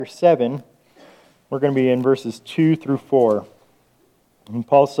7, we're going to be in verses 2 through 4. And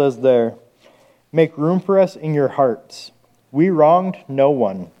Paul says there, "Make room for us in your hearts. We wronged no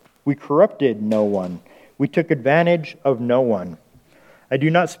one. We corrupted no one. We took advantage of no one. I do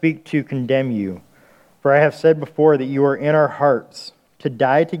not speak to condemn you, for I have said before that you are in our hearts, to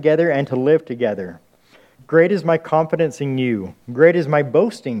die together and to live together. Great is my confidence in you. Great is my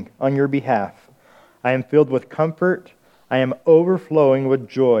boasting on your behalf. I am filled with comfort. I am overflowing with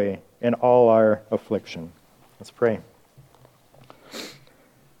joy in all our affliction." Let's pray.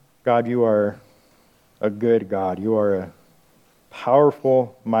 God, you are a good God. You are a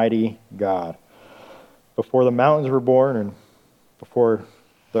powerful, mighty God. Before the mountains were born and before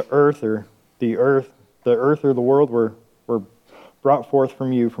the earth or the world were brought forth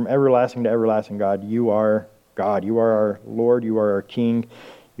from you, from everlasting to everlasting, God. You are God. You are our Lord. You are our King.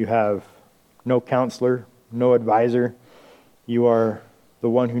 You have no counselor, no advisor. You are the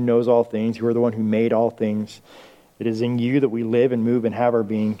one who knows all things. You are the one who made all things. It is in you that we live and move and have our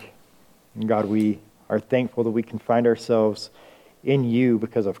being. And God, we are thankful that we can find ourselves in you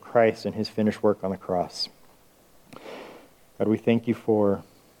because of Christ and his finished work on the cross. God, we thank you for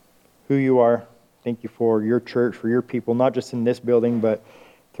who you are. Thank you for your church, for your people, not just in this building, but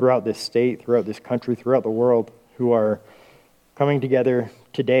throughout this state, throughout this country, throughout the world, who are coming together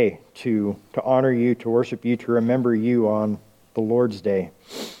today to honor you, to worship you, to remember you on the Lord's Day.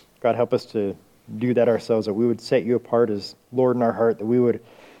 God, help us to do that ourselves, that we would set you apart as Lord in our heart, that we would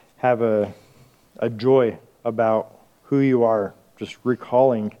have a joy about who you are, just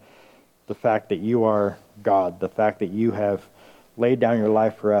recalling the fact that you are God, the fact that you have laid down your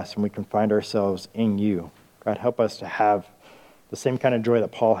life for us and we can find ourselves in you. God, help us to have the same kind of joy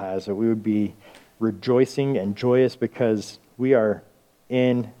that Paul has, that we would be rejoicing and joyous because we are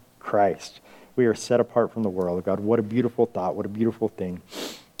in Christ. We are set apart from the world. God, what a beautiful thought, what a beautiful thing.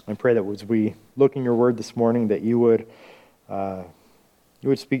 I pray that as we look in your word this morning, that you would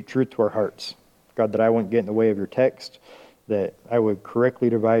speak truth to our hearts. God, that I wouldn't get in the way of your text, that I would correctly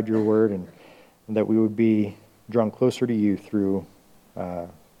divide your word, and that we would be drawn closer to you through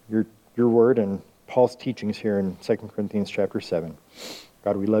your word and Paul's teachings here in 2 Corinthians chapter 7.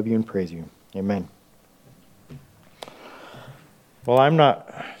 God, we love you and praise you. Amen. Well, I'm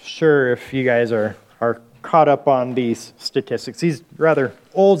not sure if you guys are caught up on these statistics, these rather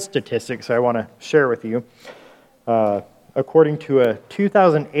old statistics I want to share with you. According to a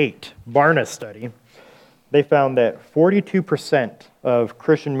 2008 Barna study, they found that 42% of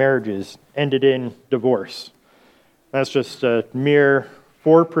Christian marriages ended in divorce. That's just a mere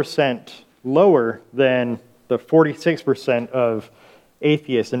 4% lower than the 46% of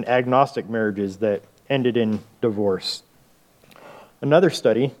atheist and agnostic marriages that ended in divorce. Another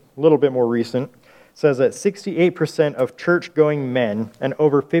study, a little bit more recent, says that 68% of church-going men and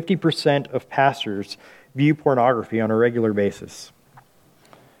over 50% of pastors view pornography on a regular basis.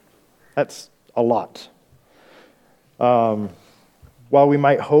 That's a lot. While we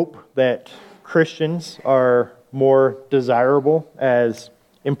might hope that Christians are more desirable as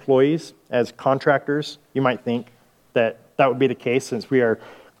employees, as contractors, you might think that would be the case since we are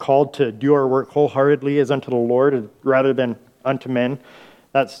called to do our work wholeheartedly as unto the Lord rather than unto men.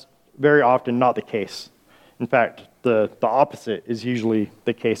 That's very often not the case. In fact, the opposite is usually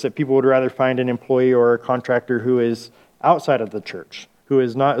the case, that people would rather find an employee or a contractor who is outside of the church, who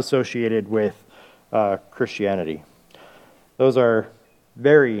is not associated with Christianity. Those are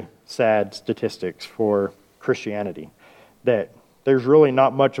very sad statistics for Christianity, that there's really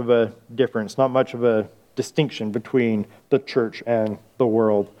not much of a difference, not much of a distinction between the church and the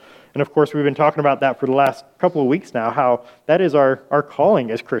world. And of course, we've been talking about that for the last couple of weeks now, how that is our calling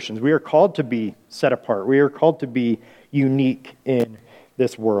as Christians. We are called to be set apart. We are called to be unique in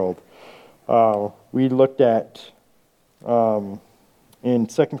this world. We looked at, in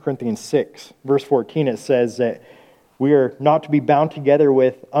 2 Corinthians 6, verse 14, it says that we are not to be bound together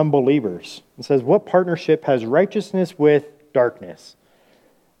with unbelievers. It says, "What partnership has righteousness with darkness?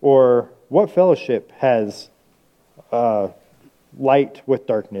 Or what fellowship has light with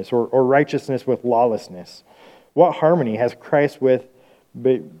darkness, or righteousness with lawlessness? What harmony has Christ with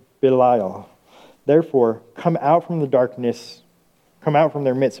Belial? Therefore, come out from the darkness, come out from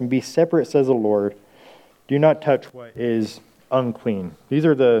their midst, and be separate, says the Lord. Do not touch what is unclean." These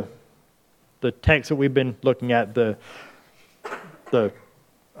are the texts that we've been looking at, the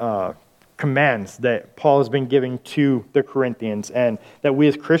commands that Paul has been giving to the Corinthians, and that we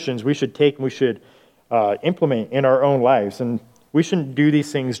as Christians, we should take and we should implement in our own lives. And we shouldn't do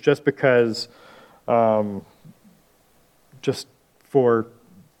these things just because, just for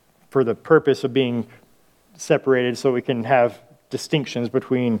the purpose of being separated so we can have distinctions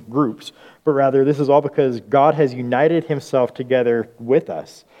between groups, but rather this is all because God has united himself together with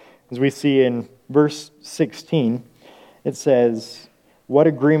us. As we see in verse 16, it says, "What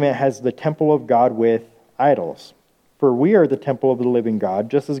agreement has the temple of God with idols? For we are the temple of the living God,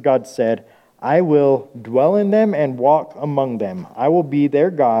 just as God said, I will dwell in them and walk among them. I will be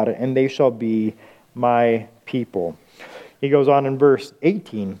their God, and they shall be my people." He goes on in verse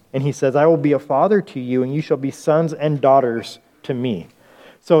 18, and he says, "I will be a father to you, and you shall be sons and daughters to me."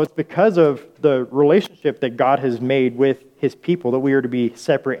 So it's because of the relationship that God has made with his people that we are to be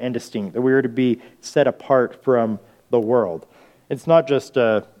separate and distinct, that we are to be set apart from the world. It's not just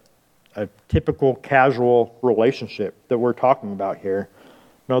a typical casual relationship that we're talking about here.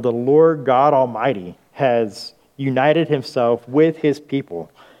 No, the Lord God Almighty has united himself with his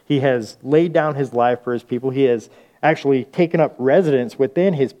people. He has laid down his life for his people. He has actually taken up residence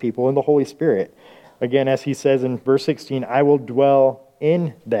within his people in the Holy Spirit. Again, as he says in verse 16, "I will dwell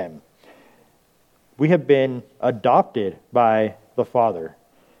in them." We have been adopted by the Father.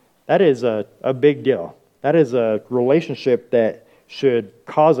 That is a big deal. That is a relationship that should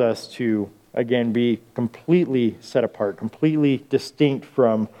cause us to, again, be completely set apart, completely distinct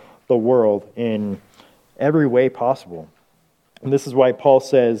from the world in every way possible. And this is why Paul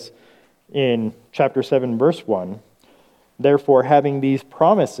says in chapter 7, verse 1, "Therefore, having these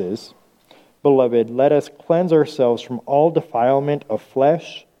promises, beloved, let us cleanse ourselves from all defilement of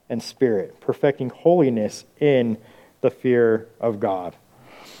flesh and spirit, perfecting holiness in the fear of God."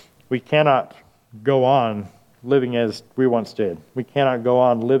 We cannot go on living as we once did. We cannot go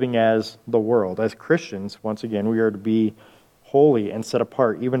on living as the world. As Christians, once again, we are to be holy and set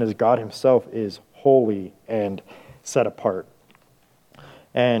apart, even as God himself is holy and set apart.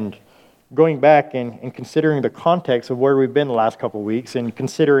 And going back and considering the context of where we've been the last couple of weeks, and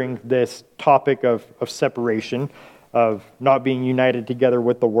considering this topic of separation, of not being united together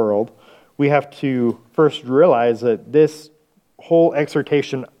with the world, we have to first realize that this whole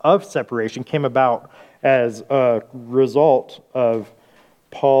exhortation of separation came about as a result of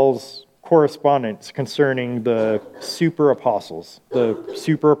Paul's correspondence concerning the super apostles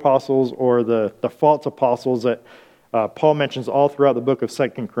or the false apostles that Paul mentions all throughout the book of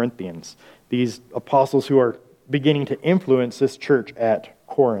 2 Corinthians. These apostles who are beginning to influence this church at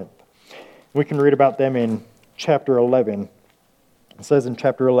Corinth. We can read about them in chapter 11. It says in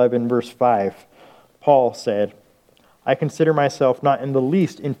chapter 11, verse 5, Paul said, "I consider myself not in the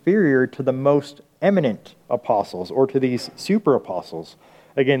least inferior to the most eminent apostles," or to these super apostles.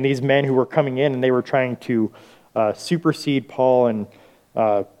 Again, these men who were coming in and they were trying to supersede Paul and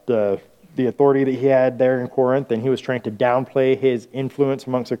the authority that he had there in Corinth, and he was trying to downplay his influence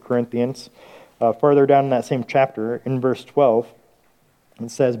amongst the Corinthians. Farther down in that same chapter, in verse 12, it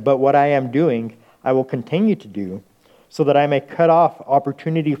says, "But what I am doing, I will continue to do, so that I may cut off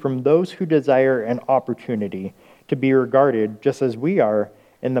opportunity from those who desire an opportunity to be regarded just as we are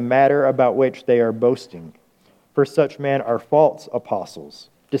in the matter about which they are boasting. For such men are false apostles,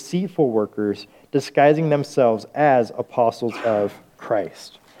 deceitful workers, disguising themselves as apostles of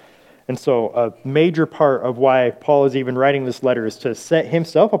Christ." And so a major part of why Paul is even writing this letter is to set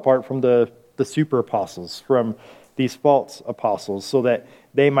himself apart from the super apostles, from these false apostles, so that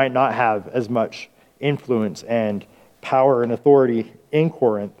they might not have as much influence and power and authority in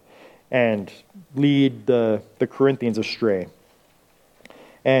Corinth and lead the Corinthians astray.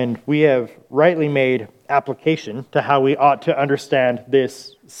 And we have rightly made application to how we ought to understand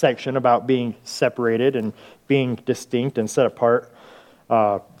this section about being separated and being distinct and set apart,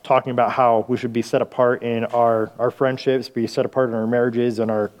 talking about how we should be set apart in our friendships, be set apart in our marriages and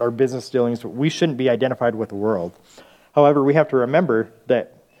our business dealings. We shouldn't be identified with the world. However, we have to remember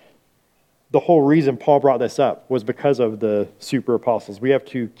that the whole reason Paul brought this up was because of the super apostles. We have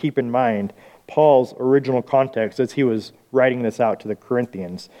to keep in mind Paul's original context as he was writing this out to the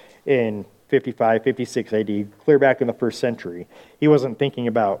Corinthians in 55, 56 AD, clear back in the first century. He wasn't thinking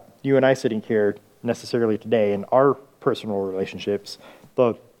about you and I sitting here necessarily today in our personal relationships.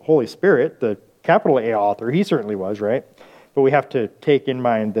 The Holy Spirit, the capital A author, he certainly was, right? But we have to take in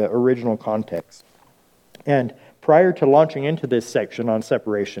mind the original context. And prior to launching into this section on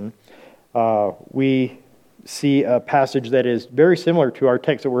separation, we see a passage that is very similar to our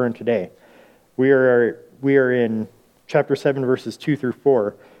text that we're in today. We are in chapter 7, verses 2 through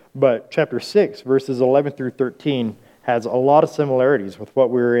 4, but chapter 6, verses 11 through 13 has a lot of similarities with what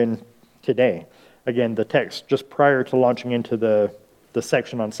we're in today. Again, the text just prior to launching into the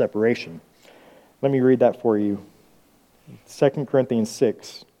section on separation. Let me read that for you. 2 Corinthians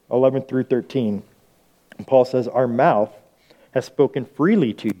 6, 11 through 13. And Paul says, "Our mouth has spoken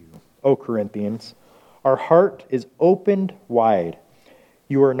freely to you, O Corinthians. Our heart is opened wide.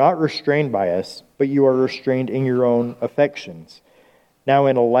 You are not restrained by us, but you are restrained in your own affections. Now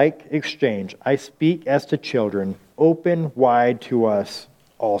in a like exchange, I speak as to children, open wide to us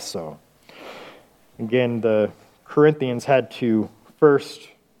also. Again, the Corinthians had to first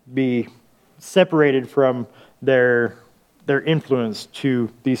be separated from their influence to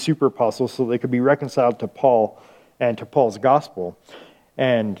these super apostles so they could be reconciled to Paul and to Paul's gospel.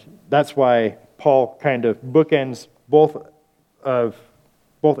 And that's why Paul kind of bookends both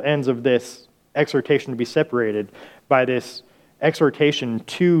ends of this exhortation to be separated by this exhortation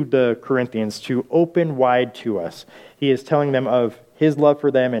to the Corinthians to open wide to us. He is telling them of his love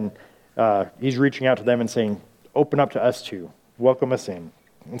for them, and he's reaching out to them and saying, open up to us too. Welcome us in.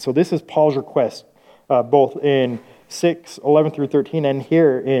 And so this is Paul's request, both in 6:11 through 13 and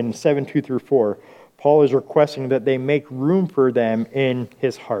here in 7:2 through 4. Paul is requesting that they make room for them in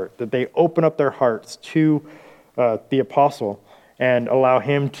his heart, that they open up their hearts to the apostle and allow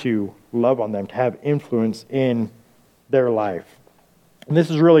him to love on them, to have influence in their life. And this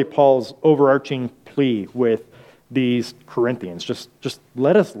is really Paul's overarching plea with these Corinthians. Just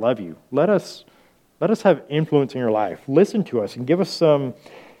let us love you. Let us have influence in your life. Listen to us and give us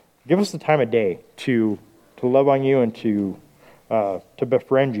the time of day to love on you and to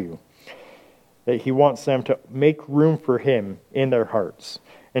befriend you. That he wants them to make room for him in their hearts.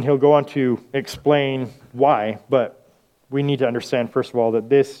 And he'll go on to explain why, but we need to understand, first of all, that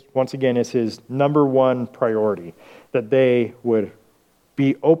this, once again, is his number one priority, that they would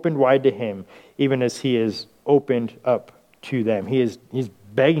be opened wide to him, even as he is opened up to them. He's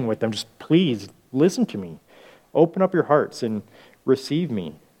begging with them, just please listen to me. Open up your hearts and receive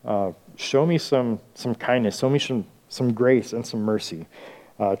me. Show me some kindness. Show me some grace and some mercy.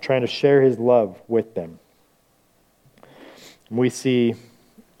 Trying to share his love with them. We see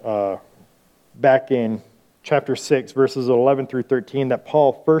back in chapter 6, verses 11 through 13, that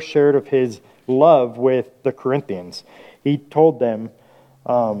Paul first shared of his love with the Corinthians. He told them,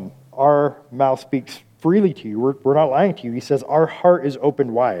 our mouth speaks freely to you. We're not lying to you. He says, our heart is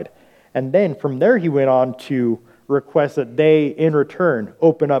opened wide. And then from there he went on to request that they, in return,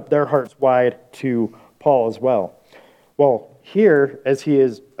 open up their hearts wide to Paul as well. Well, here, as he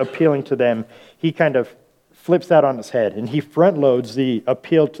is appealing to them, he kind of flips that on its head, and he front loads the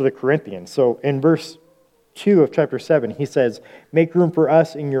appeal to the Corinthians. So in verse 2 of chapter 7, he says, make room for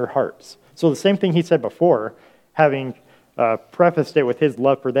us in your hearts. So the same thing he said before, having prefaced it with his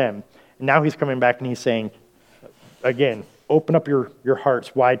love for them. And now he's coming back and he's saying, again, open up your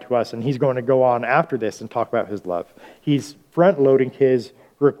hearts wide to us. And he's going to go on after this and talk about his love. He's front loading his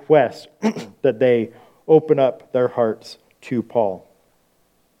request that they open up their hearts to Paul.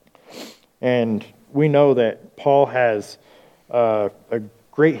 And we know that Paul has a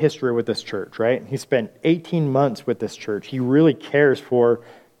great history with this church, right? He spent 18 months with this church. He really cares for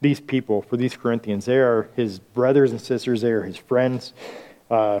these people, for these Corinthians. They are his brothers and sisters. They are his friends.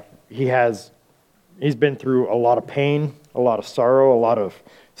 He's been through a lot of pain, a lot of sorrow, a lot of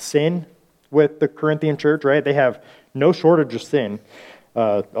sin with the Corinthian church, right? They have no shortage of sin,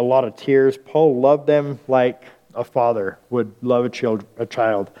 a lot of tears. Paul loved them like a father would love a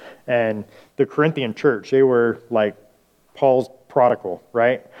child. And the Corinthian church, they were like Paul's prodigal,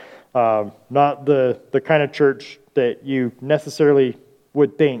 right? Not the kind of church that you necessarily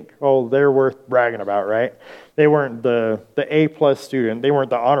would think, oh, they're worth bragging about, right? They weren't the A+ student. They weren't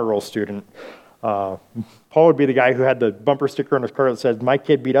the honor roll student. Paul would be the guy who had the bumper sticker on his car that says, my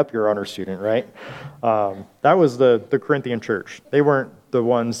kid beat up your honor student, right? That was the Corinthian church. They weren't the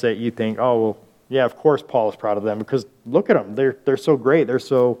ones that you think, oh, well, yeah, of course Paul is proud of them, because look at them. They're so great. They're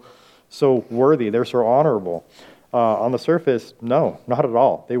so worthy. They're so honorable. On the surface, no, not at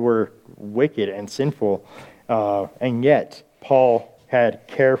all. They were wicked and sinful, and yet Paul had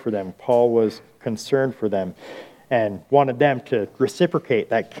care for them. Paul was concerned for them and wanted them to reciprocate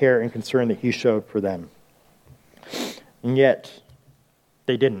that care and concern that he showed for them. And yet,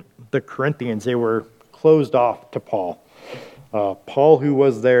 they didn't. The Corinthians, they were closed off to Paul. Paul, who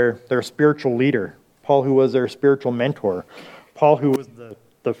was their spiritual leader. Paul, who was their spiritual mentor. Paul, who was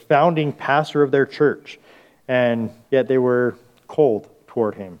the founding pastor of their church. And yet they were cold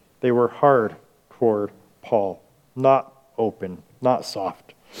toward him. They were hard toward Paul. Not open, not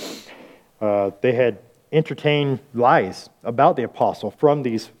soft. They had entertained lies about the apostle from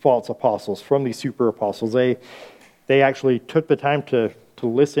these false apostles, from these super apostles. They actually took the time to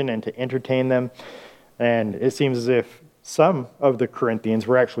listen and to entertain them. And it seems as if some of the Corinthians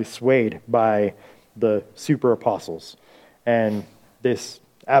were actually swayed by the super apostles. And this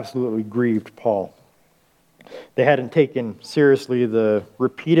absolutely grieved Paul. They hadn't taken seriously the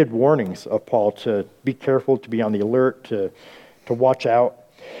repeated warnings of Paul to be careful, to be on the alert, to watch out.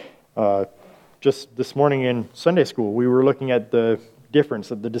 Just this morning in Sunday school, we were looking at the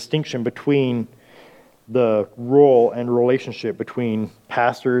difference, of the distinction between the role and relationship between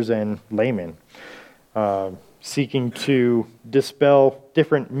pastors and laymen, seeking to dispel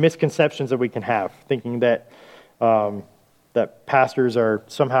different misconceptions that we can have, thinking that that pastors are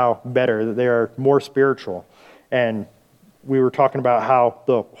somehow better, that they are more spiritual. And we were talking about how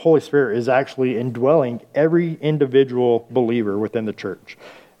the Holy Spirit is actually indwelling every individual believer within the church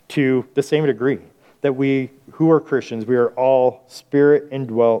to the same degree, that we who are Christians, we are all Spirit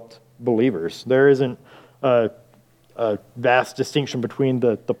indwelt believers. There isn't a vast distinction between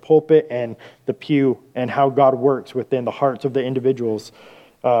the pulpit and the pew and how God works within the hearts of the individuals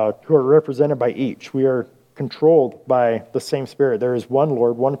who are represented by each. We are controlled by the same Spirit. There is one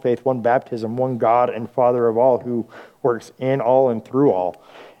Lord, one faith, one baptism, one God and Father of all, who works in all and through all.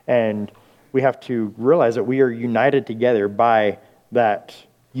 And we have to realize that we are united together by that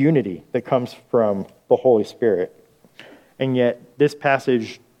unity that comes from the Holy Spirit. And yet this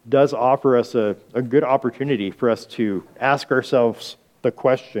passage does offer us a good opportunity for us to ask ourselves the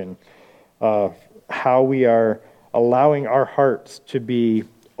question of how we are allowing our hearts to be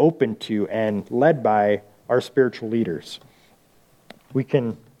open to and led by our spiritual leaders. We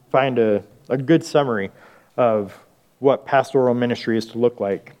can find a good summary of what pastoral ministry is to look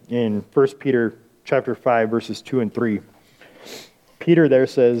like in 1 Peter chapter 5, verses 2 and 3. Peter there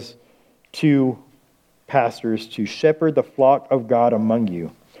says to pastors to shepherd the flock of God among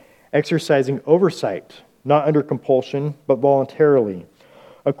you, exercising oversight, not under compulsion, but voluntarily,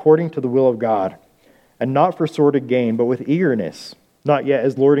 according to the will of God, and not for sordid gain, but with eagerness, not yet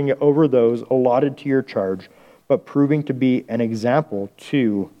as lording it over those allotted to your charge, but proving to be an example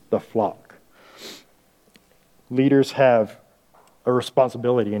to the flock. Leaders have a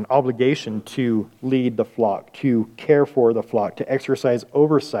responsibility, an obligation to lead the flock, to care for the flock, to exercise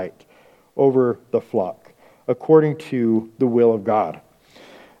oversight over the flock, according to the will of God.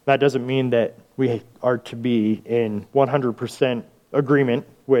 That doesn't mean that we are to be in 100% agreement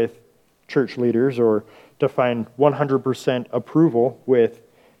with church leaders or to find 100% approval with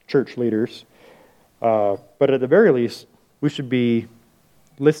church leaders. But at the very least, we should be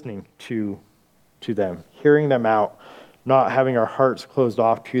listening to them, hearing them out, not having our hearts closed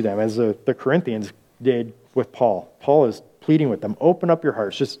off to them, as the Corinthians did with Paul. Paul is pleading with them, open up your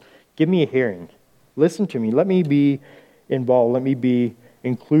hearts, just give me a hearing. Listen to me. Let me be involved. Let me be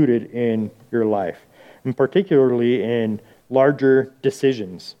included in your life, and particularly in larger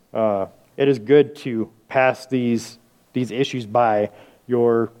decisions. It is good to pass these issues by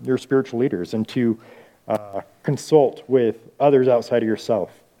your spiritual leaders and to consult with others outside of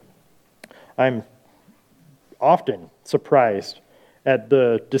yourself. I'm often surprised at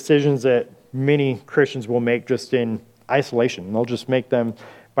the decisions that many Christians will make just in isolation. They'll just make them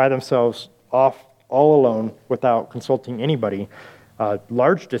by themselves off all alone without consulting anybody.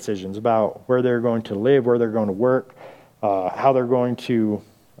 Large decisions about where they're going to live, where they're going to work, how they're going to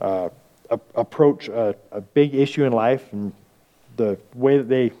approach a big issue in life, and the way that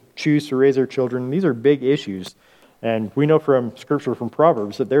they choose to raise their children. These are big issues. And we know from Scripture, from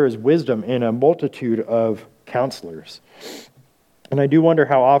Proverbs, that there is wisdom in a multitude of counselors. And I do wonder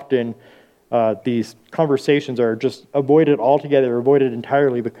how often these conversations are just avoided altogether, avoided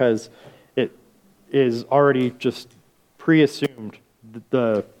entirely, because it is already just pre-assumed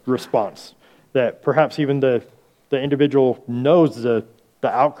the response, that perhaps even the individual knows the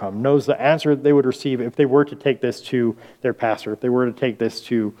outcome, knows the answer that they would receive if they were to take this to their pastor, if they were to take this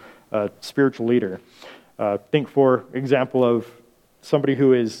to a spiritual leader. Think, for example, of somebody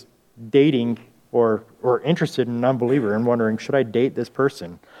who is dating or interested in an unbeliever and wondering, should I date this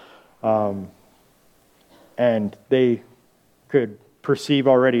person? And they could perceive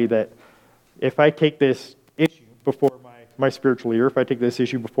already that if I take this issue before my spiritual leader, if I take this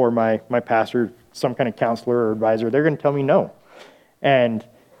issue before my pastor, some kind of counselor or advisor, they're going to tell me no. And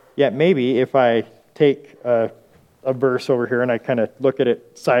yet maybe if I take a verse over here and I kind of look at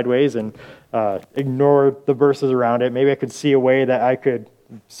it sideways and ignore the verses around it, maybe I could see a way that I could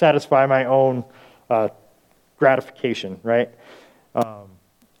satisfy my own gratification, right?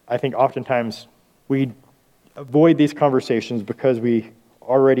 I think oftentimes we avoid these conversations because we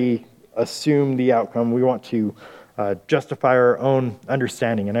already assume the outcome. We want to justify our own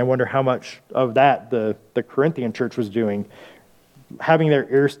understanding. And I wonder how much of that the Corinthian church was doing, having their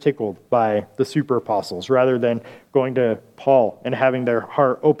ears tickled by the super apostles rather than going to Paul and having their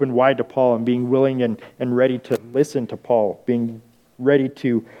heart open wide to Paul and being willing and ready to listen to Paul, being ready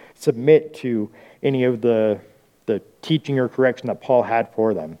to submit to any of the teaching or correction that Paul had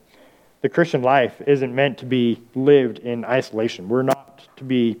for them. The Christian life isn't meant to be lived in isolation. We're not to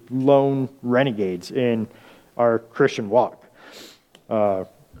be lone renegades in our Christian walk.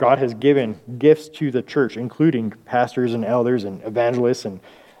 God has given gifts to the church, including pastors and elders and evangelists and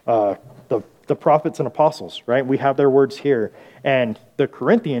the prophets and apostles, right? We have their words here. And the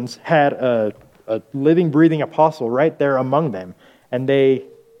Corinthians had a living, breathing apostle right there among them, and they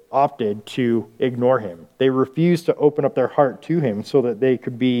opted to ignore him. They refused to open up their heart to him so that they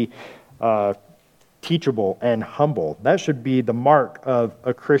could be teachable and humble. That should be the mark of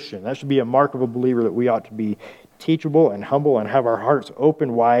a Christian. That should be a mark of a believer, that we ought to be teachable and humble and have our hearts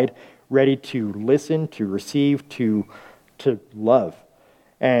open wide, ready to listen, to receive, to love.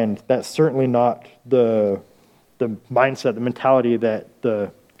 And that's certainly not the mindset, the mentality that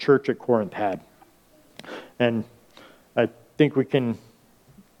the church at Corinth had. And I think we can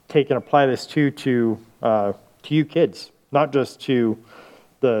take and apply this too to you kids, not just to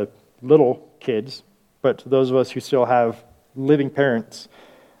the little kids, but to those of us who still have living parents.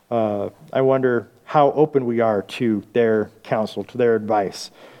 I wonder how open we are to their counsel, to their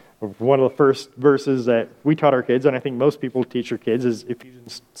advice. One of the first verses that we taught our kids, and I think most people teach their kids, is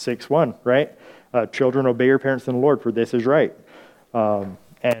Ephesians 6:1, right? Children, obey your parents in the Lord, for this is right.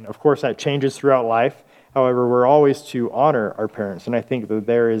 And of course, that changes throughout life. However, we're always to honor our parents, and I think that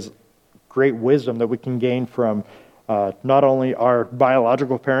there is great wisdom that we can gain from not only our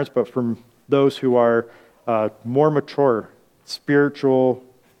biological parents, but from those who are more mature, spiritual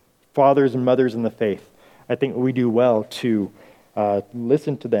fathers and mothers in the faith. I think we do well to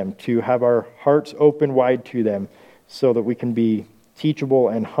listen to them, to have our hearts open wide to them, so that we can be teachable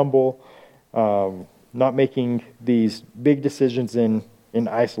and humble, not making these big decisions in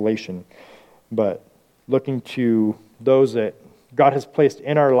isolation, but looking to those that God has placed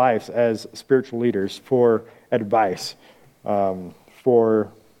in our lives as spiritual leaders for advice,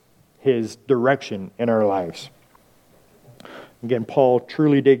 for his direction in our lives. Again, Paul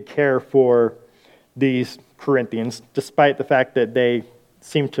truly did care for these Corinthians, despite the fact that they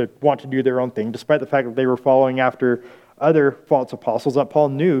seemed to want to do their own thing, despite the fact that they were following after other false apostles that Paul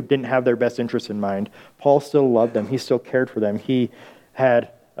knew didn't have their best interests in mind. Paul still loved them. He still cared for them. He had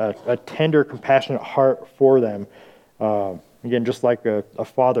a tender, compassionate heart for them. Again, just like a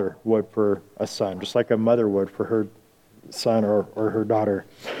father would for a son, just like a mother would for her son or her daughter.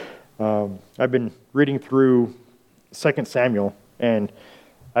 I've been reading through 2 Samuel, and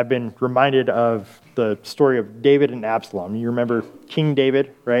I've been reminded of the story of David and Absalom. You remember King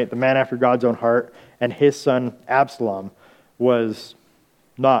David, right? The man after God's own heart, and his son Absalom was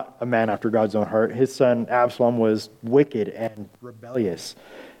not a man after God's own heart. His son Absalom was wicked and rebellious.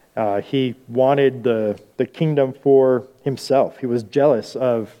 He wanted the kingdom for himself. He was jealous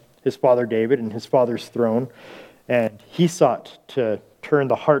of his father David and his father's throne, and he sought to turn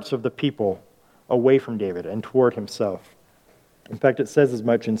the hearts of the people away from David and toward himself. In fact, it says as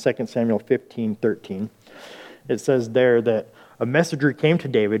much in 2 Samuel 15:13. It says there that a messenger came to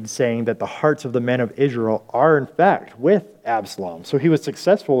David saying that the hearts of the men of Israel are in fact with Absalom. So he was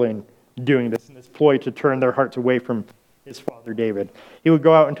successful in doing this, in this ploy to turn their hearts away from his father David. He would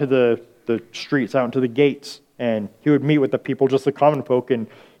go out into the streets, out into the gates, and he would meet with the people, just the common folk, and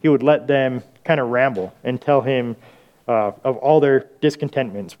he would let them kind of ramble and tell him of all their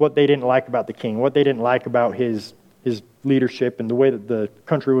discontentments, what they didn't like about the king, what they didn't like about his leadership and the way that the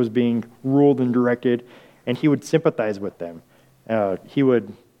country was being ruled and directed, and he would sympathize with them. He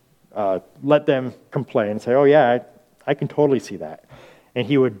would let them complain and say, oh yeah, I can totally see that. And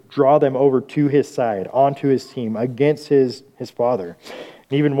he would draw them over to his side, onto his team, against his father.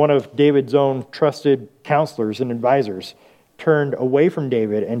 And even one of David's own trusted counselors and advisors turned away from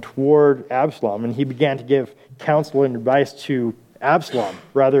David and toward Absalom, and he began to give counsel and advice to Absalom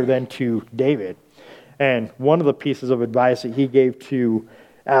rather than to David. And one of the pieces of advice that he gave to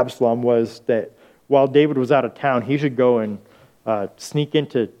Absalom was that while David was out of town, he should go and sneak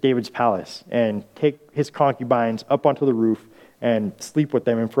into David's palace and take his concubines up onto the roof and sleep with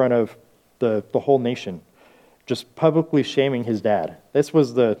them in front of the whole nation, just publicly shaming his dad. This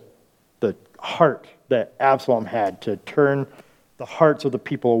was the heart that Absalom had, to turn the hearts of the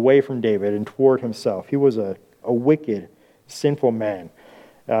people away from David and toward himself. He was a wicked, sinful man.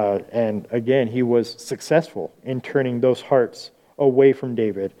 And again, he was successful in turning those hearts away from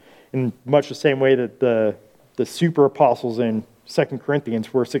David, in much the same way that the super apostles in 2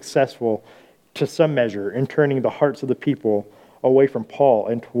 Corinthians were successful to some measure in turning the hearts of the people away from Paul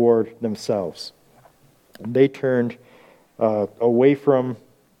and toward themselves. They turned away from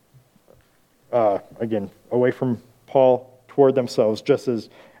Paul toward themselves, just as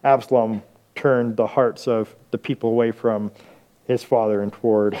Absalom turned the hearts of the people away from his father and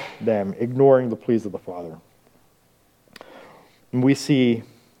toward them, ignoring the pleas of the father. And we see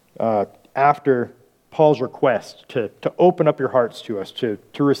after Paul's request to open up your hearts to us, to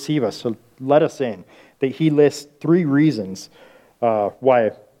receive us, to let us in, that he lists 3 reasons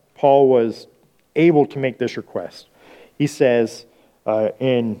why Paul was able to make this request. He says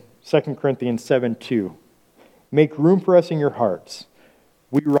in 2 Corinthians 7:2, "Make room for us in your hearts.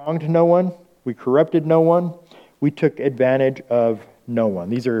 We wronged no one, we corrupted no one, we took advantage of no one."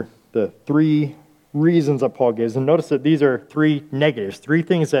 These are the 3 reasons that Paul gives. And notice that these are 3 negatives, 3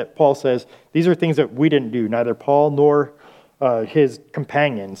 things that Paul says, these are things that we didn't do. Neither Paul nor his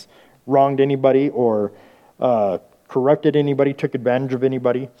companions wronged anybody or corrupted anybody, took advantage of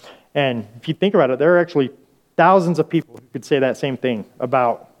anybody. And if you think about it, there are actually thousands of people who could say that same thing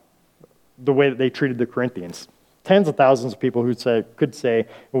about the way that they treated the Corinthians. Tens of thousands of people who could say,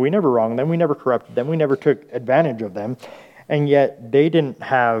 well, we never wronged them, we never corrupted them, we never took advantage of them. And yet they didn't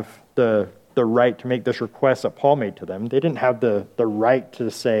have the right to make this request that Paul made to them. They didn't have the right to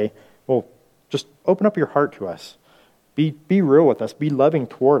say, well, just open up your heart to us. Be real with us. Be loving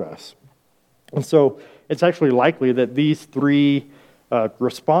toward us. And so it's actually likely that these 3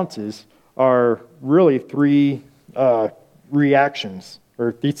 responses are really 3 reactions,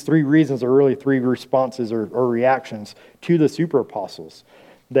 or these 3 reasons are really 3 responses or reactions to the super apostles,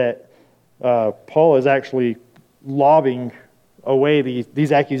 that Paul is actually lobbing away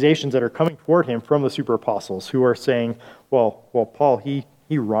these accusations that are coming toward him from the super apostles, who are saying, well, Paul, he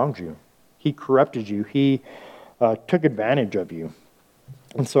wronged you. He corrupted you. He took advantage of you.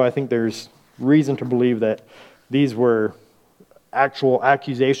 And so I think there's reason to believe that these were actual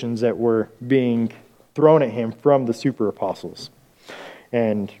accusations that were being thrown at him from the super apostles.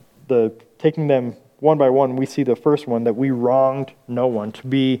 And taking them one by one, we see the first one, that we wronged no one. To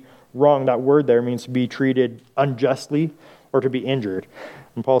be wrong, that word there means to be treated unjustly or to be injured.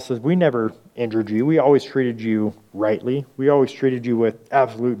 And Paul says, we never injured you. We always treated you rightly. We always treated you with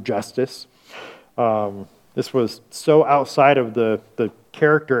absolute justice. This was so outside of the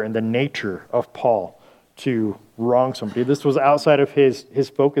character and the nature of Paul to wrong somebody. This was outside of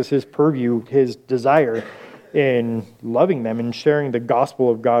his focus, his purview, his desire in loving them and sharing the gospel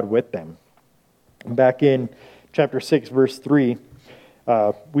of God with them. Back in chapter 6, verse 3,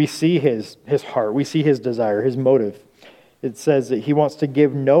 we see his heart, we see his desire, his motive. It says that he wants to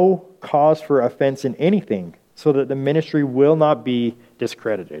give no cause for offense in anything, so that the ministry will not be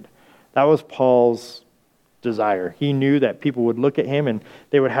discredited. That was Paul's desire. He knew that people would look at him and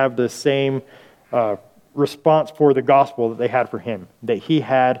they would have the same response for the gospel that they had for him, that he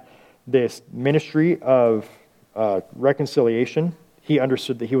had this ministry of reconciliation. He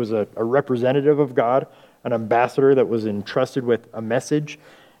understood that he was a representative of God, an ambassador that was entrusted with a message,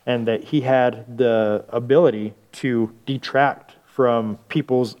 and that he had the ability to detract from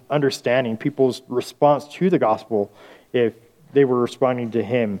people's understanding, people's response to the gospel, if they were responding to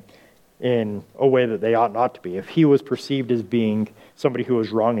him in a way that they ought not to be, if he was perceived as being somebody who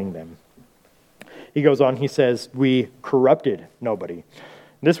was wronging them. He goes on, he says, we corrupted nobody.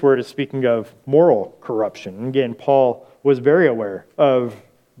 This word is speaking of moral corruption. Again, Paul was very aware of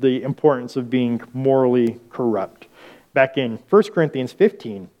the importance of being morally corrupt. Back in 1 Corinthians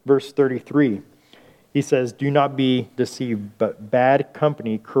 15, verse 33, he says, do not be deceived, but bad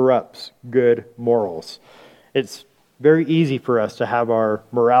company corrupts good morals. It's very easy for us to have our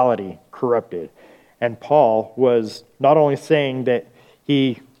morality corrupted. And Paul was not only saying that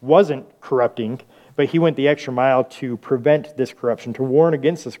he wasn't corrupting, but he went the extra mile to prevent this corruption, to warn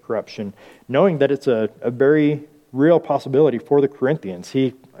against this corruption, knowing that it's a very real possibility for the Corinthians.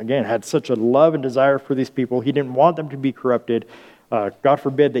 He, again, had such a love and desire for these people. He didn't want them to be corrupted. God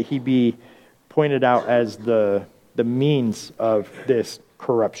forbid that he be pointed out as the means of this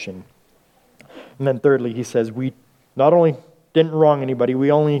corruption. And then thirdly, he says, we not only didn't wrong anybody, we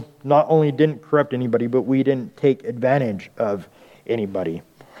not only didn't corrupt anybody, but we didn't take advantage of anybody.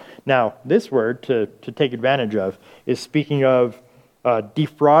 Now, this word, to take advantage of, is speaking of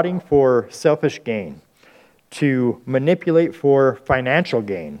defrauding for selfish gain, to manipulate for financial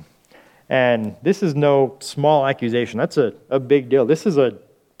gain. And this is no small accusation. That's a big deal. This is a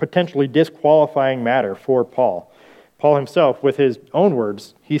potentially disqualifying matter for Paul. Paul himself, with his own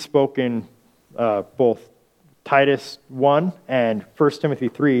words, he spoke in both Titus 1 and 1 Timothy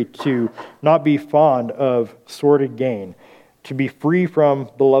 3 to not be fond of sordid gain, to be free from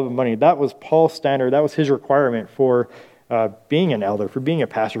the love of money. That was Paul's standard. That was his requirement for being an elder, for being a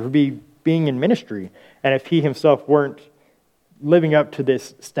pastor, for being in ministry. And if he himself weren't living up to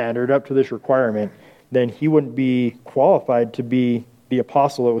this standard, up to this requirement, then he wouldn't be qualified to be the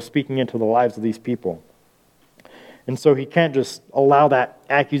apostle that was speaking into the lives of these people. And so he can't just allow that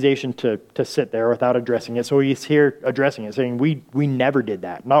accusation to sit there without addressing it. So he's here addressing it, saying, we never did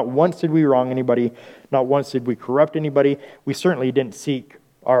that. Not once did we wrong anybody. Not once did we corrupt anybody. We certainly didn't seek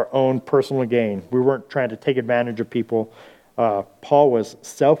our own personal gain. We weren't trying to take advantage of people. Paul was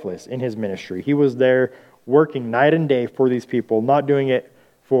selfless in his ministry. He was there working night and day for these people, not doing it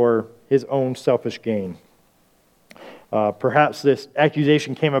for his own selfish gain. Perhaps this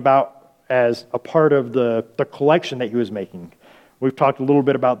accusation came about as a part of the collection that he was making. We've talked a little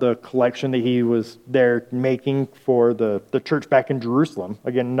bit about the collection that he was there making for the church back in Jerusalem.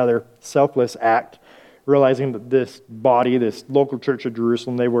 Again, another selfless act, realizing that this body, this local church of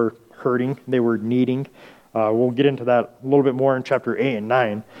Jerusalem, they were hurting, they were needing. We'll get into that a little bit more in chapter 8 and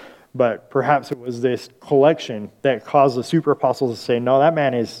 9. But perhaps it was this collection that caused the super apostles to say, no, that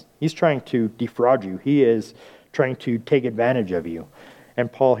man he's trying to defraud you. He is trying to take advantage of you. And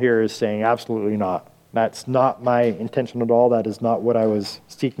Paul here is saying, absolutely not. That's not my intention at all. That is not what I was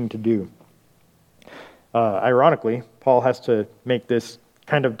seeking to do. Ironically, Paul has to make this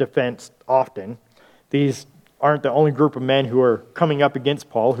kind of defense often. These aren't the only group of men who are coming up against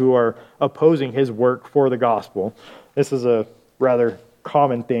Paul, who are opposing his work for the gospel. This is a rather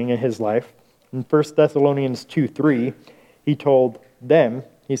common thing in his life. In 1 Thessalonians 2:3, he told them,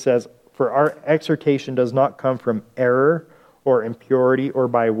 he says, "For our exhortation does not come from error or impurity or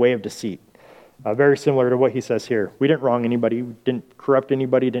by way of deceit." Very similar to what he says here. We didn't wrong anybody, we didn't corrupt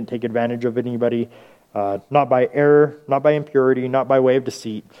anybody, didn't take advantage of anybody, not by error, not by impurity, not by way of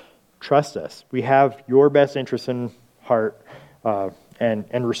deceit. Trust us. We have your best interest in heart,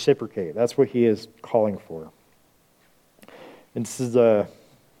 and reciprocate. That's what he is calling for. And this is a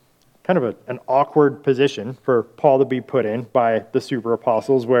kind of an awkward position for Paul to be put in by the super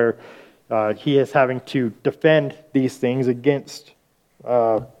apostles, where he is having to defend these things against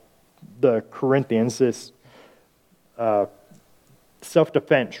the Corinthians. This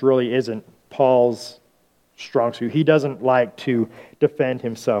self-defense really isn't Paul's strong suit. He doesn't like to defend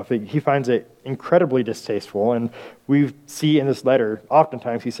himself. He finds it incredibly distasteful. And we see in this letter,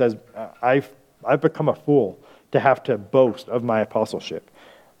 oftentimes he says, I've become a fool to have to boast of my apostleship.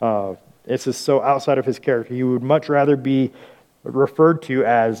 This is so outside of his character. He would much rather be referred to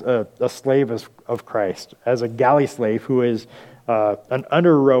as a slave of Christ, as a galley slave who is an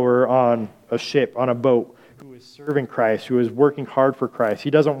under rower on a ship, on a boat, who is serving Christ, who is working hard for Christ. He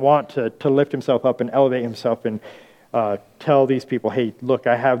doesn't want to lift himself up and elevate himself and tell these people, hey, look,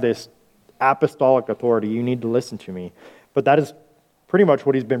 I have this apostolic authority. You need to listen to me. But that is pretty much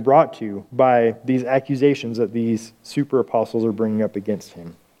what he's been brought to by these accusations that these super apostles are bringing up against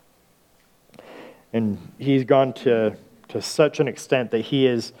him. And he's gone to such an extent that he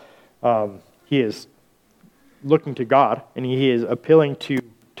is looking to God, and he is appealing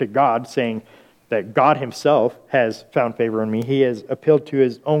to God, saying that God himself has found favor in me. He has appealed to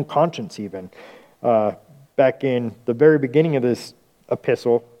his own conscience even. Back in the very beginning of this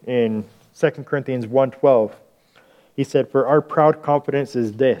epistle, in 2 Corinthians 1:12, he said, "For our proud confidence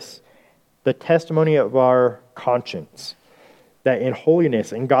is this, the testimony of our conscience, that in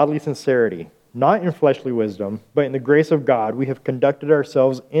holiness and godly sincerity, not in fleshly wisdom, but in the grace of God, we have conducted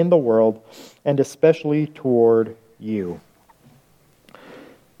ourselves in the world, and especially toward you."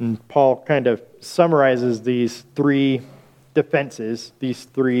 And Paul kind of summarizes these three defenses, these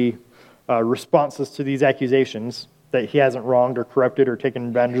three responses to these accusations that he hasn't wronged or corrupted or taken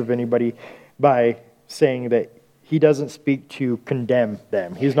advantage of anybody, by saying that he doesn't speak to condemn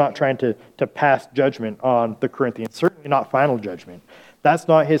them. He's not trying to pass judgment on the Corinthians, certainly not final judgment. That's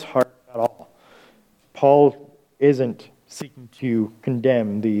not his heart at all. Paul isn't seeking to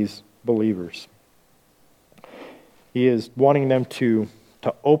condemn these believers. He is wanting them to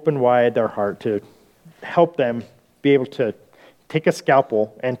open wide their heart, to help them be able to take a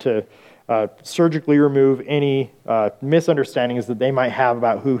scalpel and to surgically remove any misunderstandings that they might have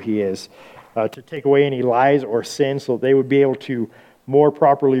about who he is, to take away any lies or sins so that they would be able to more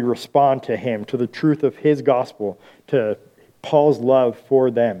properly respond to him, to the truth of his gospel, to Paul's love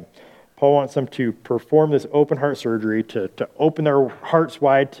for them. Paul wants them to perform this open heart surgery, to open their hearts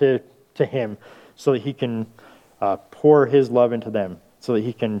wide to him, so that he can pour his love into them, so that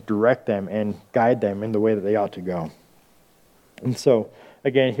he can direct them and guide them in the way that they ought to go. And so,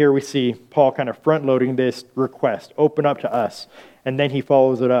 again, here we see Paul kind of front-loading this request, open up to us, and then he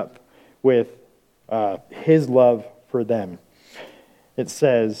follows it up with his love for them. It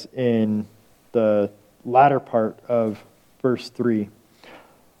says in the latter part of verse 3,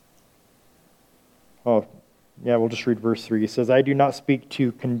 we'll just read verse 3. It says, "I do not speak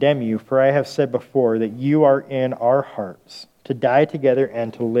to condemn you, for I have said before that you are in our hearts. to die together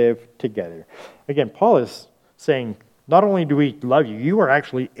and to live together. Again, Paul is saying, not only do we love you, you are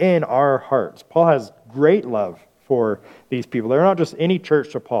actually in our hearts. Paul has great love for these people. They're not just any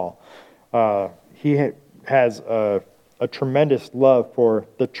church to Paul. He has a tremendous love for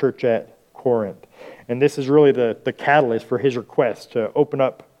the church at Corinth. And this is really the catalyst for his request to open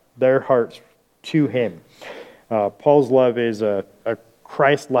up their hearts to him. Paul's love is a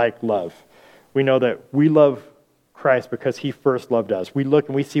Christ-like love. We know that we love Christ because he first loved us. We look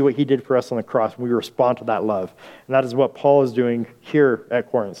and we see what he did for us on the cross, and we respond to that love. And that is what Paul is doing here at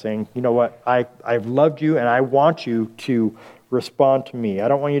Corinth, saying, you know what, I've loved you, and I want you to respond to me. I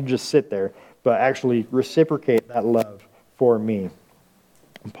don't want you to just sit there, but actually reciprocate that love for me.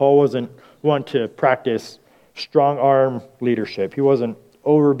 And Paul wasn't one to practice strong-arm leadership. He wasn't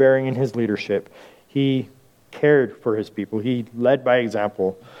overbearing in his leadership. He cared for his people. He led by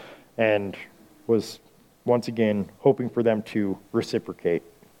example and was once again hoping for them to reciprocate.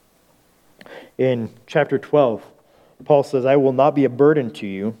 In chapter 12, Paul says, I will not be a burden to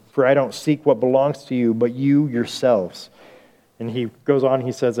you, for I don't seek what belongs to you, but you yourselves. And he goes on,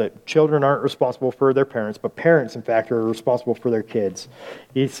 he says that children aren't responsible for their parents, but parents, in fact, are responsible for their kids.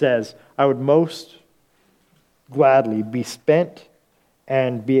 He says, I would most gladly be spent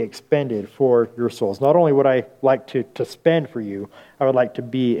and be expended for your souls. Not only would I like to spend for you, I would like to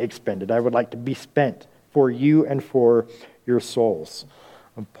be expended. I would like to be spent for you and for your souls.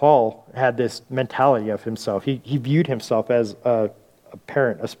 And Paul had this mentality of himself. He viewed himself as a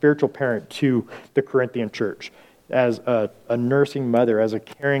parent, a spiritual parent to the Corinthian church, as a nursing mother, as a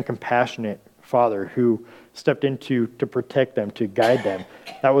caring, compassionate father who stepped in to protect them, to guide them.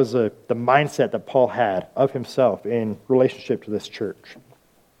 That was the mindset that Paul had of himself in relationship to this church.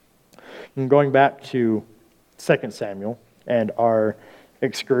 And going back to 2 Samuel and our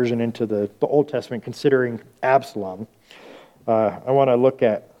excursion into the Old Testament, considering Absalom, I want to look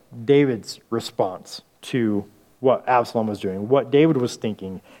at David's response to what Absalom was doing, what David was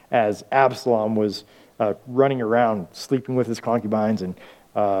thinking as Absalom was running around, sleeping with his concubines and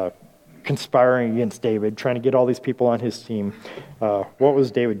conspiring against David, trying to get all these people on his team. What was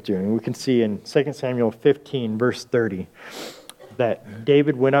David doing? We can see in 2 Samuel 15, verse 30, that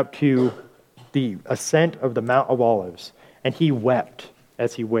David went up to the ascent of the Mount of Olives, and he wept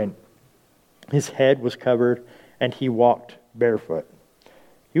as he went. His head was covered, and he walked barefoot.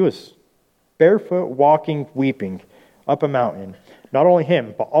 He was barefoot, walking, weeping up a mountain. Not only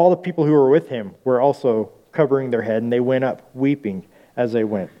him, but all the people who were with him were also covering their head, and they went up weeping as they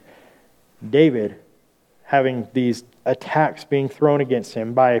went. David, having these attacks being thrown against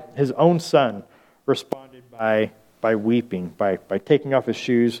him by his own son, responded by weeping, by taking off his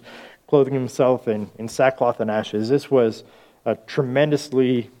shoes, clothing himself in sackcloth and ashes. This was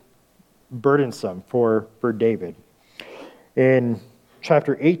tremendously burdensome for David. In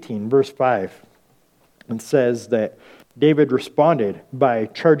chapter 18, verse 5, it says that David responded by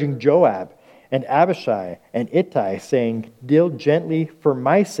charging Joab and Abishai and Ittai, saying, deal gently for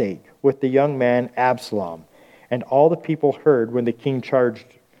my sake with the young man Absalom. And all the people heard when the king charged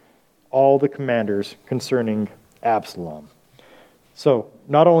all the commanders concerning Absalom. So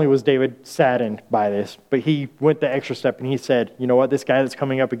not only was David saddened by this, but he went the extra step and he said, you know what, this guy that's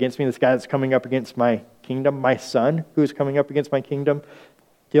coming up against me, this guy that's coming up against my kingdom, my son who is coming up against my kingdom,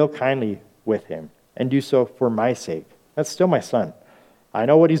 deal kindly with him and do so for my sake. That's still my son. I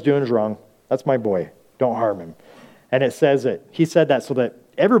know what he's doing is wrong. That's my boy. Don't harm him. And it says that he said that so that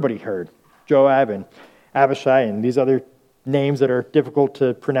everybody heard. Joab and Abishai and these other names that are difficult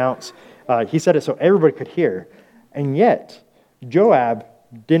to pronounce. He said it so everybody could hear. And yet, Joab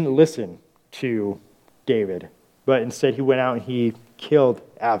didn't listen to David, but instead he went out and he killed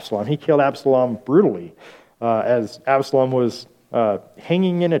Absalom. He killed Absalom brutally as Absalom was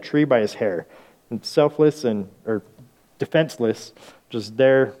hanging in a tree by his hair, and selfless or defenseless, just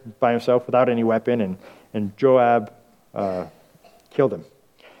there by himself without any weapon, and Joab killed him.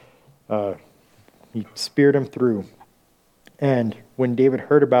 He speared him through. And when David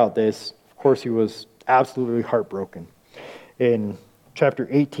heard about this, of course, he was absolutely heartbroken. In chapter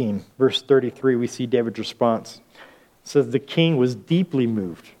 18, verse 33, we see David's response. It says, the king was deeply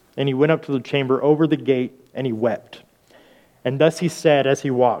moved, and he went up to the chamber over the gate, and he wept. And thus he said as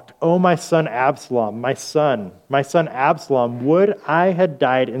he walked, "O my son Absalom, my son Absalom, would I had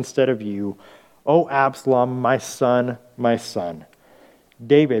died instead of you. O Absalom, my son, my son."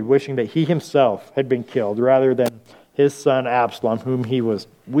 David wishing that he himself had been killed rather than his son Absalom, whom he was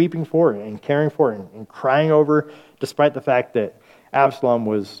weeping for and caring for and crying over, despite the fact that Absalom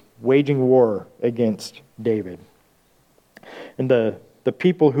was waging war against David. And the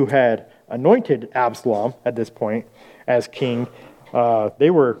people who had anointed Absalom at this point as king, they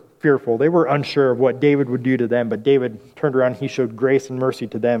were fearful. They were unsure of what David would do to them, but David turned around and he showed grace and mercy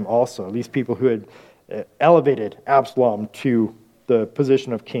to them also, these people who had elevated Absalom to the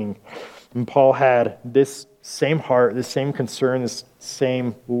position of king. And Paul had this same heart, this same concern, this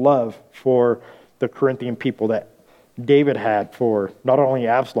same love for the Corinthian people that David had for not only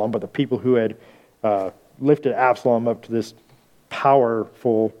Absalom, but the people who had lifted Absalom up to this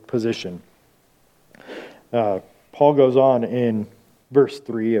powerful position. Paul goes on in verse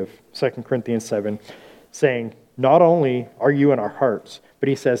 3 of 2 Corinthians 7, saying, not only are you in our hearts, but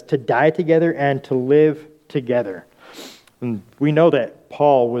he says to die together and to live together. And we know that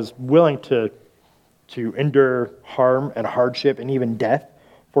Paul was willing to endure harm and hardship and even death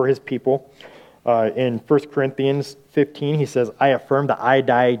for his people. In 1 Corinthians 15, he says, I affirm that I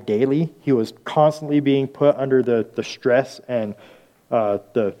die daily. He was constantly being put under the stress and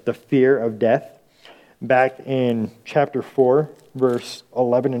the fear of death. Back in chapter 4, verse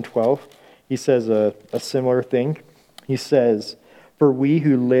 11 and 12, he says a similar thing. He says, for we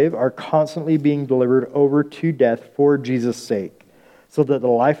who live are constantly being delivered over to death for Jesus' sake, so that the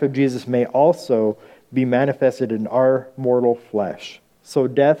life of Jesus may also be manifested in our mortal flesh. So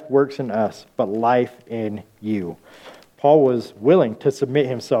death works in us, but life in you. Paul was willing to submit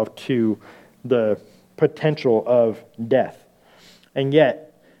himself to the potential of death. And yet,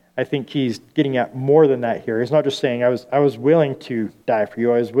 I think he's getting at more than that here. He's not just saying, I was willing to die for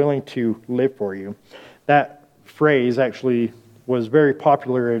you. I was willing to live for you. That phrase actually was very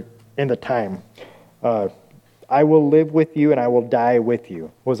popular in the time. I will live with you and I will die with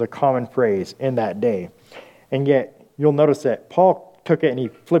you was a common phrase in that day. And yet, you'll notice that Paul took it and he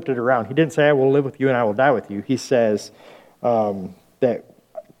flipped it around. He didn't say, I will live with you and I will die with you. He says that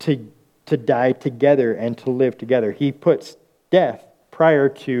to die together and to live together. He puts death prior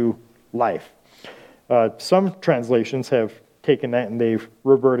to life. Some translations have taken that and they've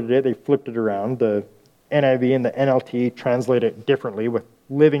reverted it. They flipped it around. The NIV and the NLT translate it differently with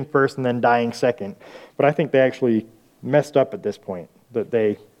living first and then dying second. But I think they actually messed up at this point, that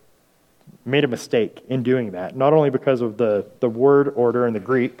they made a mistake in doing that, not only because of the word order in the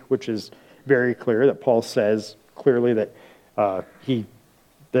Greek, which is very clear, that Paul says clearly that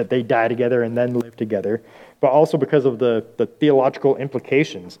that they die together and then live together, but also because of the theological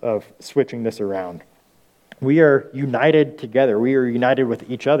implications of switching this around. We are united together. We are united with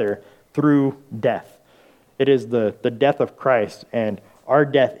each other through death. It is the death of Christ and our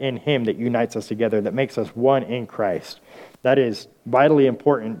death in him that unites us together, that makes us one in Christ. That is vitally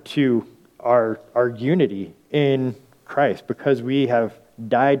important to our unity in Christ because we have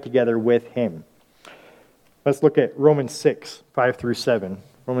died together with him. Let's look at Romans 6, 5 through 7.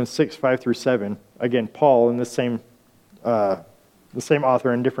 Romans 6, 5 through 7. Again, Paul in the same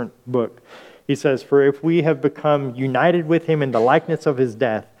author in a different book. He says, for if we have become united with him in the likeness of his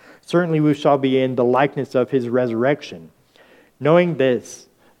death, certainly we shall be in the likeness of his resurrection. Knowing this,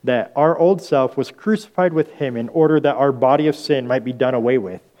 that our old self was crucified with him in order that our body of sin might be done away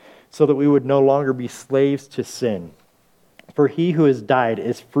with, so that we would no longer be slaves to sin. For he who has died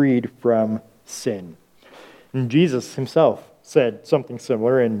is freed from sin. And Jesus himself said something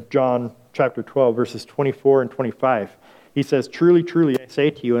similar in John chapter 12, verses 24 and 25. He says, truly, truly, I say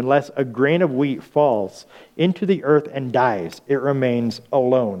to you, unless a grain of wheat falls into the earth and dies, it remains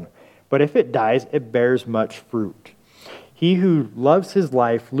alone. But if it dies, it bears much fruit. He who loves his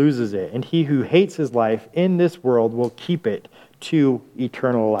life loses it, and he who hates his life in this world will keep it to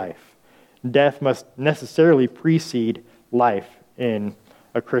eternal life. Death must necessarily precede life in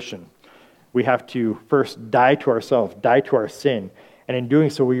a Christian. We have to first die to ourselves, die to our sin. And in doing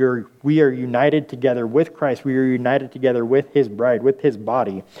so, we are united together with Christ. We are united together with his bride, with his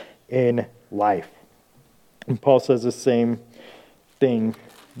body in life. And Paul says the same thing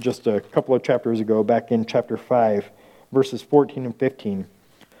just a couple of chapters ago, back in chapter 5, verses 14 and 15.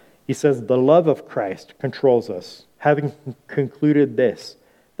 He says, the love of Christ controls us, having concluded this,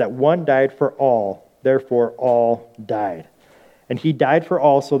 that one died for all, therefore all died. And he died for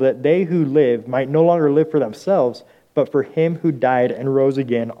all so that they who live might no longer live for themselves, but for him who died and rose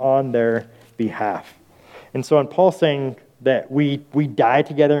again on their behalf. And so in Paul saying that we die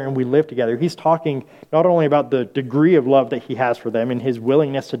together and we live together, he's talking not only about the degree of love that he has for them and his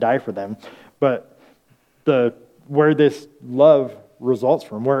willingness to die for them, but where this love results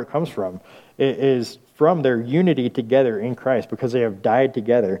from, where it comes from. It is from their unity together in Christ, because they have died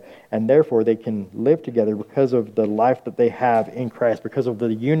together, and therefore they can live together because of the life that they have in Christ, because of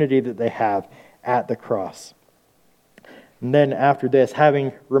the unity that they have at the cross. And then after this,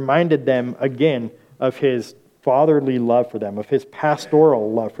 having reminded them again of his fatherly love for them, of his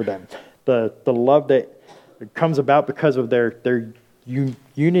pastoral love for them, the love that it comes about because of their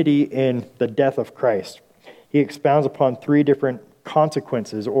unity in the death of Christ. He expounds upon three different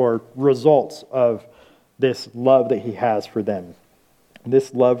consequences or results of this love that he has for them.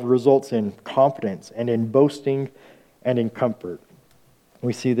 This love results in confidence and in boasting and in comfort.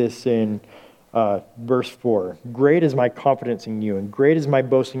 We see this in verse 4. Great is my confidence in you, and great is my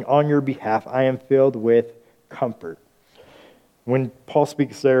boasting on your behalf. I am filled with comfort. When Paul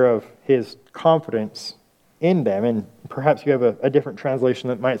speaks there of his confidence in them, and perhaps you have a different translation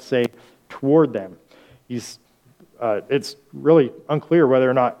that might say toward them, it's really unclear whether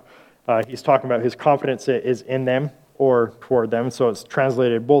or not he's talking about his confidence is in them or toward them, so it's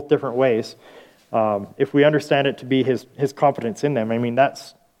translated both different ways. If we understand it to be his confidence in them, I mean,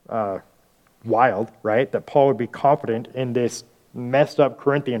 that's wild, right? That Paul would be confident in this messed up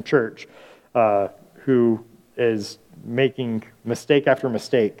Corinthian church who is making mistake after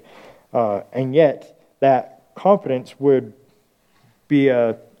mistake. And yet, that confidence would be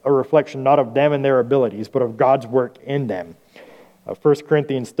a reflection not of them and their abilities, but of God's work in them. 1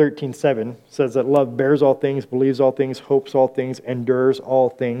 Corinthians 13:7 says that love bears all things, believes all things, hopes all things, endures all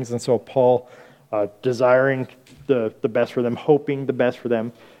things. And so Paul, desiring the best for them, hoping the best for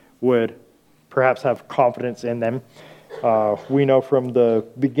them, would perhaps have confidence in them. We know from the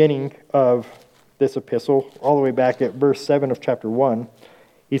beginning of this epistle, all the way back at verse 7 of chapter 1,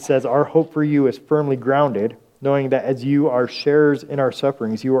 he says, our hope for you is firmly grounded, knowing that as you are sharers in our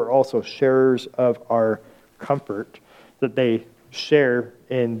sufferings, you are also sharers of our comfort, that they share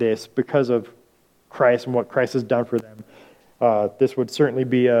in this because of Christ and what Christ has done for them. This would certainly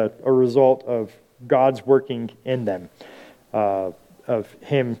be a result of God's working in them, of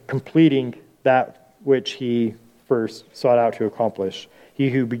him completing that which he first sought out to accomplish. He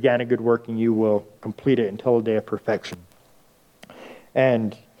who began a good work in you will complete it until the day of perfection.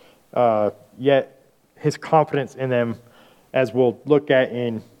 And yet his confidence in them, as we'll look at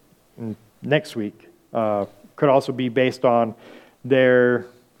in next week, could also be based on their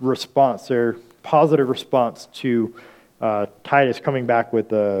response, their positive response to Titus coming back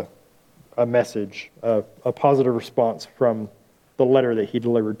with a message, a positive response from the letter that he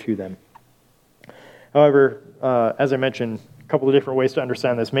delivered to them. However, as I mentioned, a couple of different ways to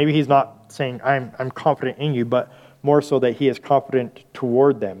understand this. Maybe he's not saying, I'm confident in you, but more so that he is confident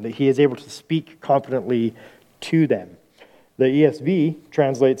toward them, that he is able to speak confidently to them. The ESV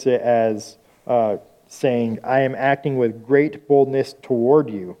translates it as saying, I am acting with great boldness toward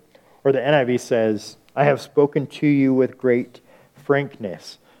you. Or the NIV says, I have spoken to you with great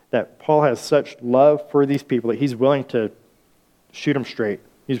frankness. That Paul has such love for these people that he's willing to shoot them straight.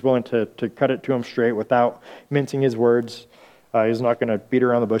 He's willing to cut it to them straight without mincing his words. He's not going to beat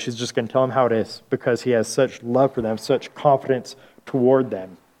around the bush. He's just going to tell them how it is because he has such love for them, such confidence toward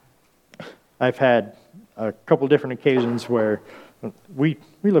them. I've had a couple different occasions where we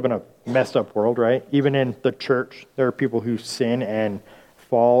live in a messed up world, right? Even in the church, there are people who sin and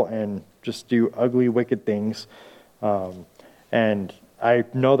fall and just do ugly, wicked things. And I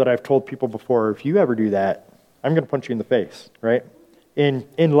know that I've told people before, if you ever do that, I'm going to punch you in the face, right? In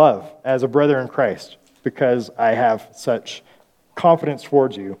love, as a brother in Christ, because I have such confidence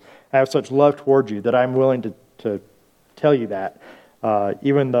towards you, I have such love towards you that I'm willing to tell you that,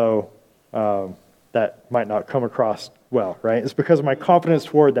 even though that might not come across well, right? It's because of my confidence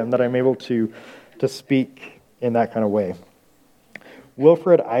toward them that I'm able to speak in that kind of way.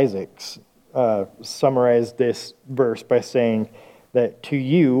 Wilfred Isaacs summarized this verse by saying that to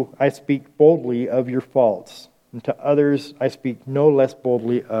you I speak boldly of your faults, and to others I speak no less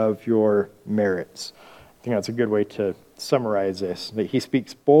boldly of your merits. I think that's a good way to summarize this, that he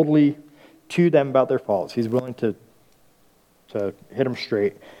speaks boldly to them about their faults. He's willing to hit them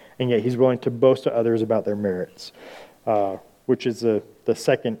straight, and yet he's willing to boast to others about their merits, which is the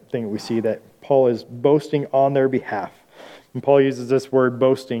second thing that we see, that Paul is boasting on their behalf. And Paul uses this word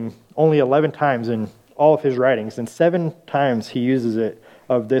boasting only 11 times in all of his writings, and 7 times he uses it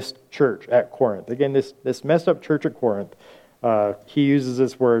of this church at Corinth. Again, this messed up church at Corinth, he uses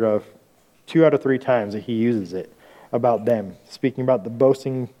this word of 2 out of 3 times that he uses it about them, speaking about the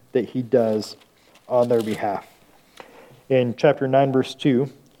boasting that he does on their behalf. In chapter 9, verse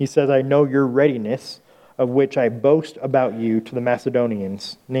 2, he says, I know your readiness, of which I boast about you to the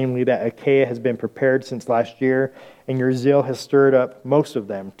Macedonians, namely that Achaia has been prepared since last year, and your zeal has stirred up most of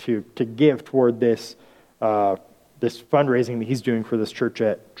them to give toward this fundraising that he's doing for this church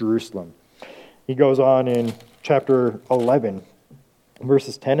at Jerusalem. He goes on in chapter 11,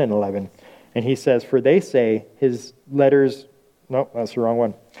 verses 10 and 11, and he says, for they say his letters, no, that's the wrong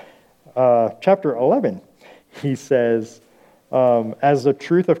one. Chapter 11, he says, as the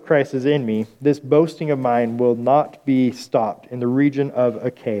truth of Christ is in me, this boasting of mine will not be stopped in the region of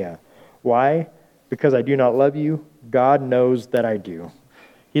Achaia. Why? Because I do not love you. God knows that I do.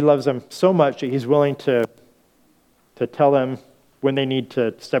 He loves them so much that he's willing to tell them when they need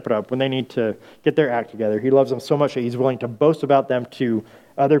to step it up, when they need to get their act together. He loves them so much that he's willing to boast about them to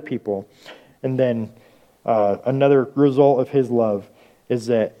other people. And then another result of his love is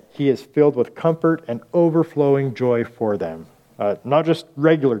that he is filled with comfort and overflowing joy for them. Not just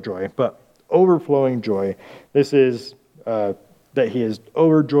regular joy, but overflowing joy. This is that he is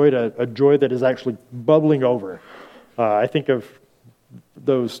overjoyed, a joy that is actually bubbling over. I think of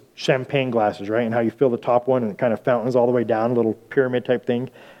those champagne glasses, right? And how you fill the top one and it kind of fountains all the way down, a little pyramid type thing.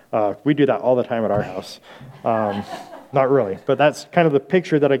 We do that all the time at our house. Not really, but that's kind of the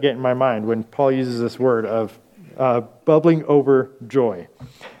picture that I get in my mind when Paul uses this word of bubbling over joy.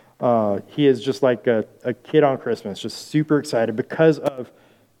 He is just like a kid on Christmas, just super excited because of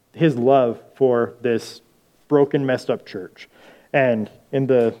his love for this broken, messed up church. And in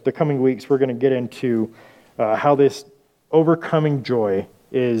the coming weeks, we're going to get into how this overcoming joy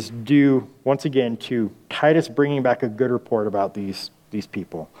is due, once again, to Titus bringing back a good report about these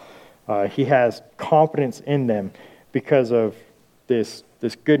people. He has confidence in them because of this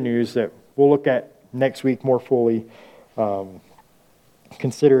good news that we'll look at next week more fully,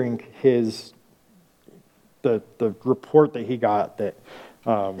 considering the report that he got that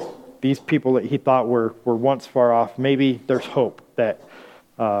these people that he thought were once far off, maybe there's hope that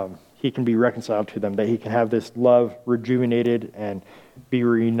he can be reconciled to them, that he can have this love rejuvenated and be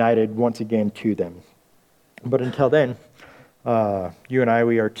reunited once again to them. But until then, you and I,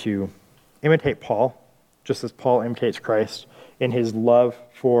 we are to imitate Paul, just as Paul imitates Christ in his love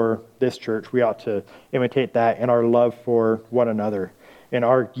for this church. We ought to imitate that in our love for one another, in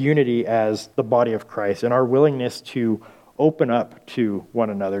our unity as the body of Christ, in our willingness to open up to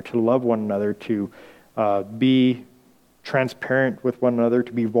one another, to love one another, to be transparent with one another,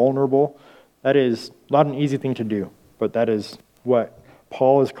 to be vulnerable. That is not an easy thing to do, but that is what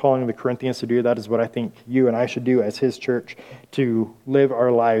Paul is calling the Corinthians to do. That is what I think you and I should do as his church, to live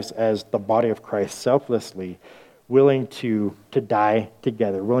our lives as the body of Christ selflessly, willing to die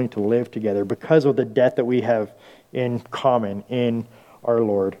together, willing to live together because of the death that we have in common in our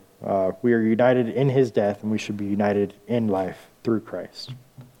Lord. We are united in his death, and we should be united in life through Christ.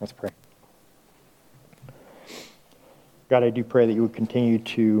 Let's pray. God, I do pray that you would continue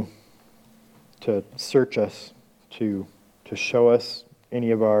to search us, to show us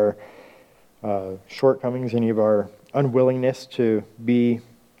any of our shortcomings, any of our unwillingness to be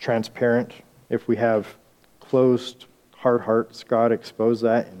transparent. If we have closed, hard hearts, God, expose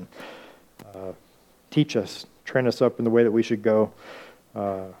that and teach us, train us up in the way that we should go.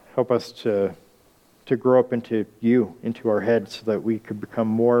 Help us to grow up into you, into our heads, so that we could become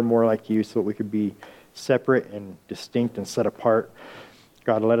more and more like you, so that we could be separate and distinct and set apart.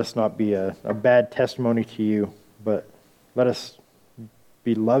 God, let us not be a bad testimony to you, but let us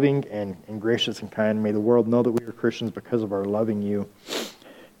be loving and gracious and kind. May the world know that we are Christians because of our loving you.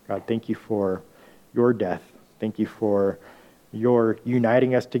 God, thank you for your death. Thank you for your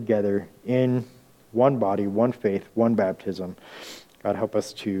uniting us together in one body, one faith, one baptism. God, help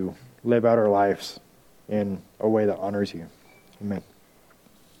us to live out our lives in a way that honors you. Amen.